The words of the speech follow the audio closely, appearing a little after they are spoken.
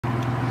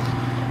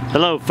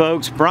Hello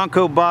folks,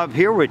 Bronco Bob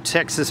here with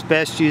Texas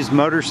Best Used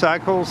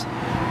Motorcycles.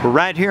 We're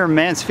right here in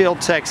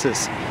Mansfield,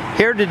 Texas.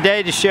 Here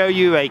today to show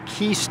you a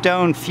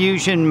Keystone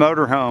Fusion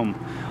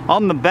motorhome.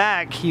 On the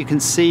back you can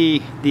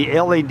see the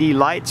LED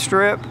light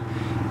strip.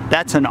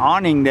 That's an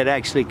awning that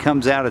actually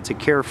comes out. It's a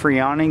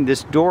Carefree awning.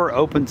 This door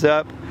opens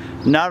up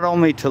not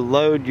only to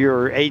load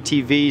your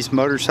ATVs,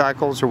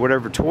 motorcycles, or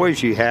whatever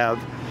toys you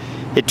have.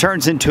 It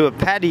turns into a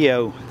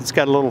patio. It's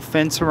got a little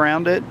fence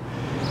around it.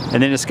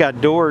 And then it's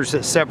got doors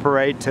that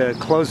separate to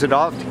close it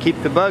off to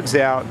keep the bugs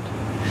out.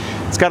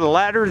 It's got a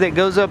ladder that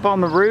goes up on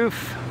the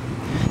roof.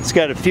 It's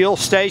got a fuel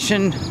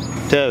station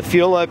to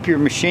fuel up your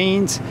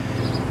machines.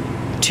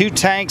 2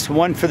 tanks,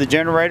 one for the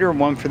generator and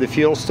one for the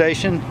fuel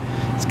station.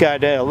 It's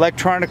got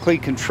electronically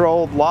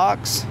controlled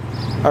locks,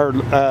 or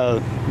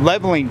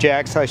leveling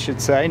jacks I should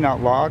say,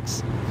 not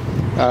locks.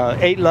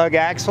 8 lug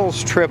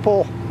axles,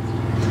 triple.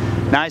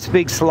 Nice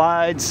big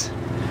slides.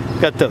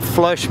 Got the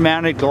flush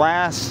mounted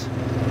glass.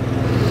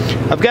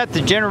 I've got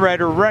the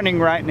generator running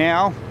right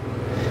now.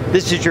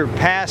 This is your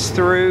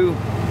pass-through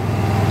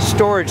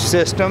storage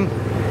system.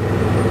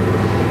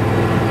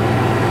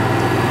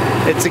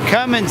 It's a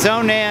Cummins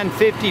Onan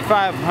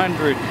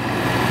 5500.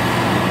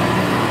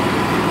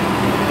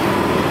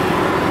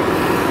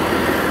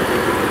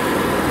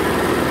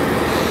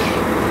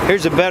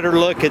 Here's a better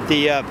look at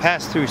the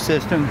pass-through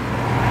system.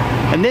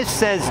 And this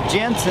says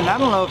Jensen. I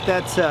don't know if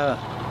that's,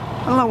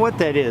 I don't know what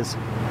that is.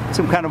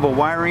 Some kind of a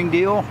wiring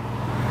deal.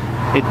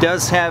 It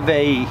does have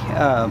a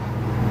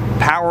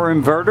power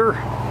inverter.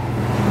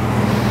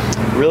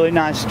 Really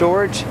nice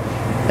storage.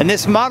 And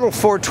this Model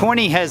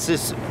 420 has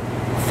this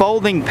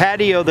folding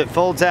patio that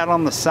folds out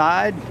on the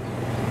side.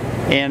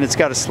 And it's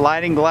got a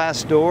sliding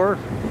glass door.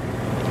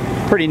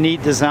 Pretty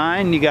neat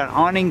design. You got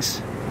awnings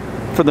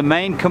for the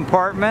main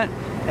compartment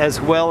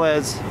as well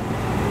as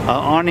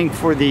awning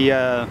for the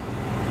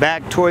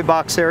back toy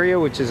box area,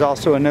 which is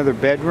also another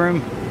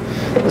bedroom.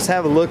 Let's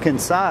have a look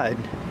inside.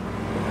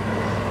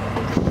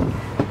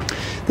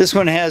 This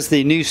one has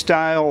the new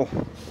style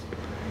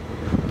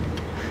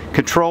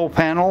control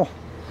panel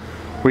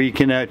where you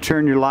can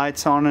turn your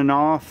lights on and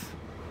off,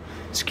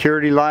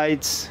 security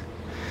lights.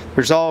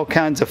 There's all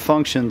kinds of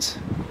functions.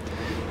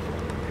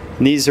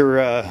 And these are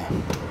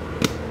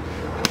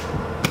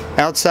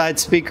outside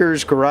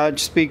speakers, garage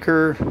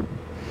speaker,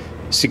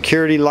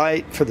 security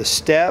light for the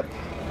step.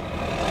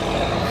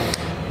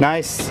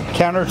 Nice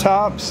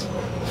countertops.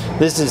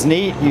 This is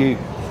neat. You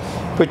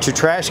put your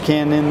trash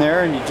can in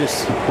there and you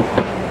just,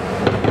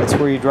 that's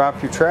where you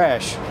drop your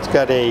trash. It's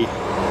got a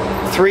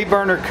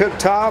 3-burner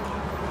cooktop,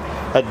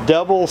 a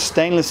double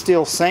stainless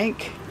steel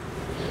sink.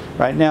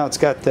 Right now it's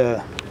got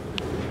the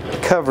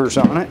covers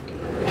on it.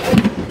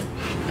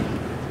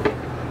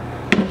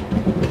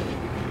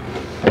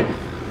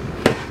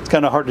 It's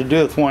kind of hard to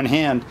do with one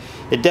hand.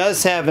 It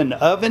does have an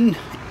oven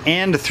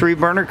and a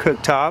 3-burner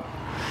cooktop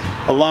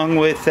along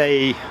with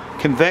a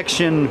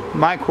convection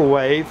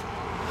microwave.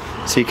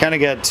 So you kind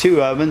of got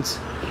 2 ovens.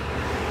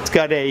 It's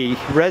got a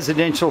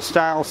residential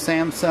style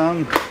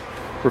Samsung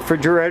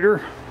refrigerator.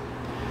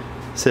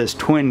 It says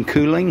twin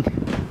cooling.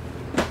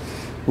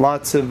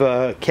 Lots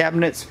of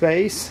cabinet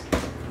space.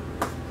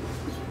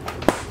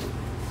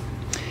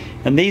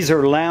 And these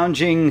are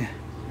lounging.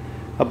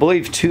 I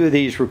believe 2 of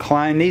these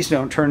recline. These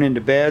don't turn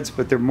into beds,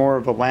 but they're more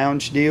of a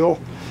lounge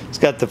deal. It's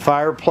got the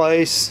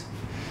fireplace,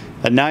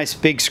 a nice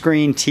big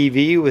screen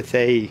TV with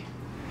a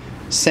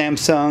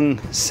Samsung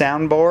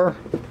soundbar.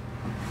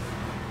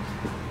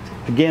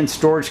 Again,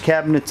 storage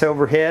cabinets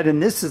overhead,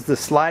 and this is the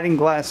sliding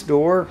glass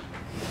door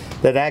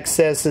that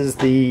accesses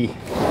the,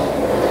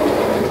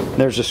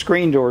 there's a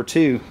screen door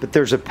too, but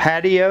there's a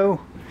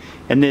patio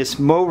and this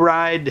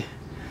MoRide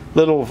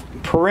little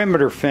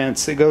perimeter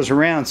fence that goes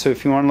around, so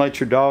if you want to let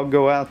your dog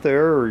go out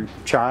there or your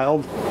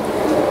child,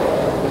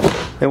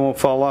 they won't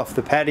fall off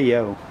the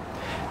patio.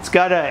 It's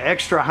got an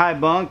extra high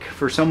bunk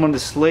for someone to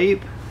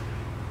sleep.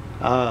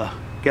 Got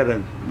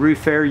a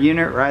roof air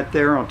unit right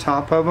there on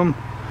top of them.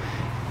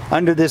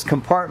 Under this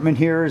compartment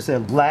here is a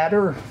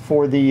ladder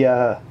for the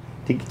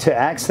to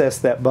access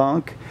that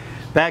bunk.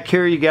 Back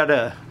here you got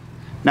a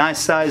nice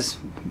size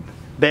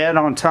bed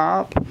on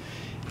top.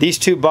 These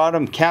 2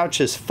 bottom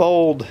couches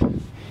fold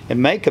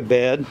and make a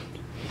bed.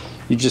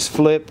 You just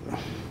kind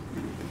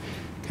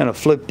of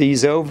flip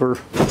these over,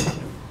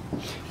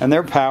 and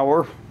they're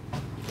power.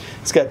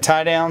 It's got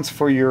tie downs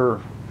for your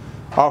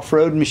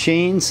off-road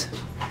machines,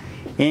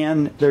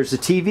 and there's a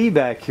TV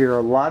back here.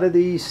 A lot of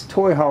these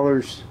toy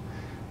haulers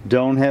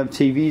don't have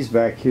TVs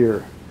back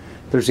here.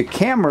 There's a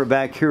camera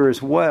back here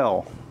as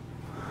well.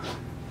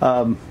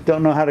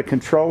 Don't know how to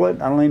control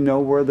it. I don't even know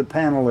where the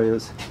panel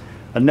is.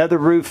 Another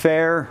roof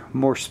air,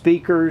 more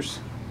speakers.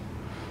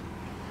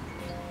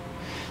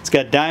 It's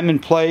got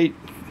diamond plate,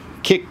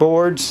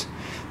 kickboards.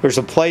 There's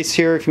a place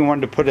here if you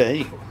wanted to put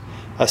a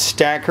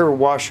stacker,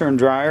 washer and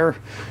dryer.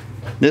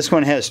 This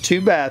one has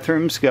 2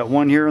 bathrooms. Got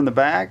one here in the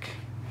back,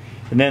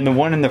 and then the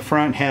one in the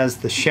front has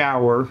the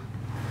shower.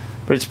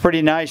 But it's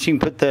pretty nice. You can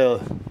put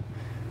the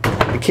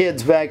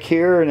kids back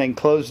here and then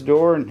close the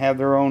door and have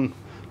their own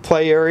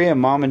play area, and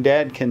mom and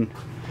dad can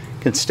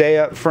can stay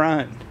up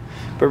front.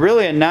 But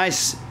really a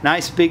nice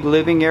big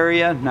living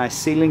area, nice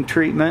ceiling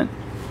treatment.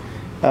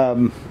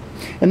 And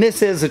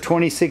this is a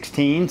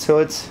 2016, so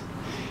it's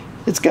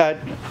got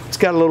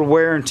a little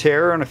wear and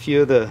tear on a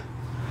few of the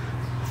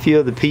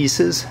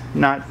pieces.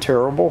 Not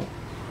terrible.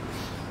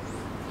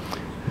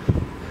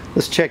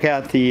 Let's check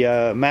out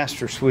the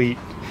master suite.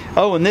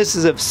 Oh, and this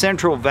is a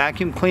central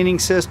vacuum cleaning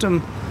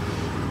system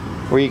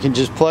where you can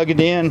just plug it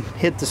in,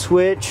 hit the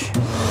switch,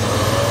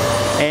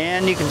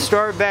 and you can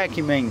start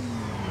vacuuming.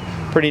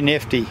 Pretty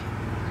nifty.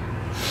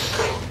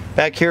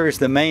 Back here is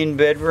the main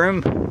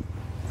bedroom.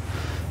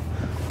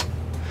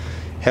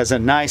 Has a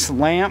nice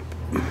lamp.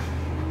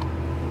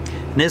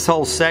 And this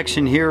whole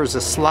section here is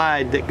a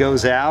slide that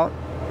goes out.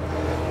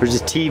 There's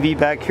a TV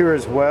back here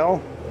as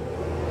well.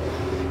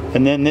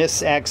 And then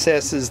this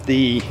accesses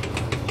the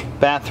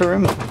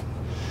bathroom.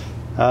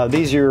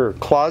 These are your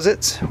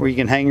closets where you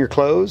can hang your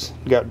clothes.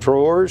 You got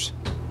drawers.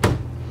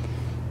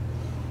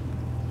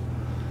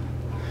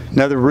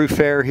 Another roof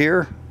air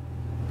here.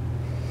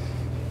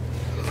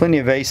 Plenty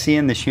of AC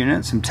in this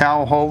unit. Some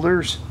towel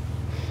holders.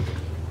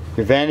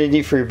 Your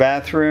vanity for your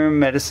bathroom.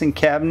 Medicine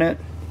cabinet.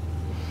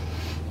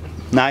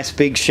 Nice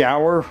big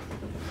shower.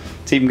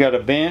 It's even got a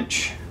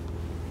bench.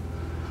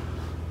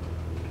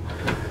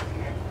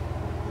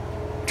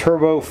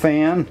 Turbo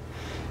fan.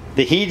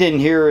 The heat in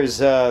here is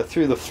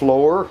through the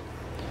floor.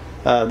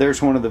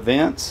 There's one of the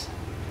vents.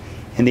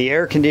 And the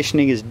air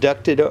conditioning is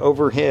ducted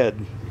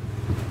overhead.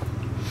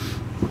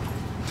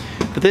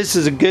 But this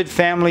is a good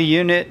family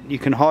unit. You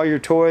can haul your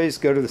toys,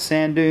 go to the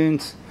sand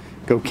dunes,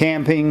 go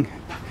camping,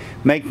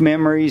 make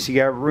memories. You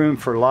got room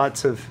for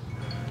lots of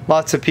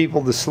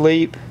people to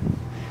sleep.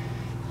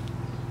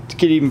 You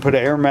could even put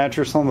an air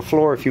mattress on the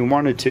floor if you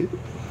wanted to.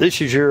 This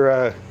is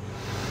your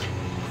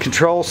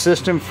control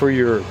system for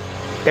your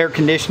air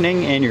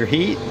conditioning and your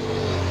heat.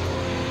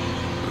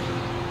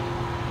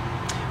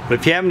 But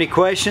if you have any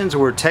questions,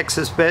 we're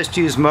Texas Best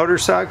Used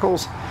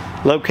Motorcycles,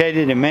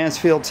 located in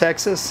Mansfield,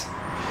 Texas.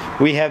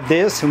 We have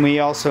this, and we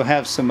also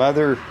have some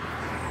other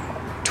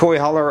toy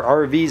hauler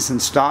RVs in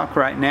stock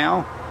right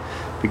now.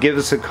 But give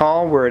us a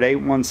call. We're at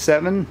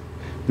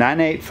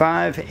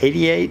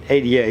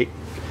 817-985-8888.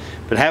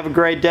 But have a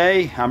great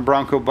day. I'm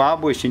Bronco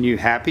Bob, wishing you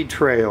happy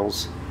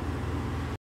trails.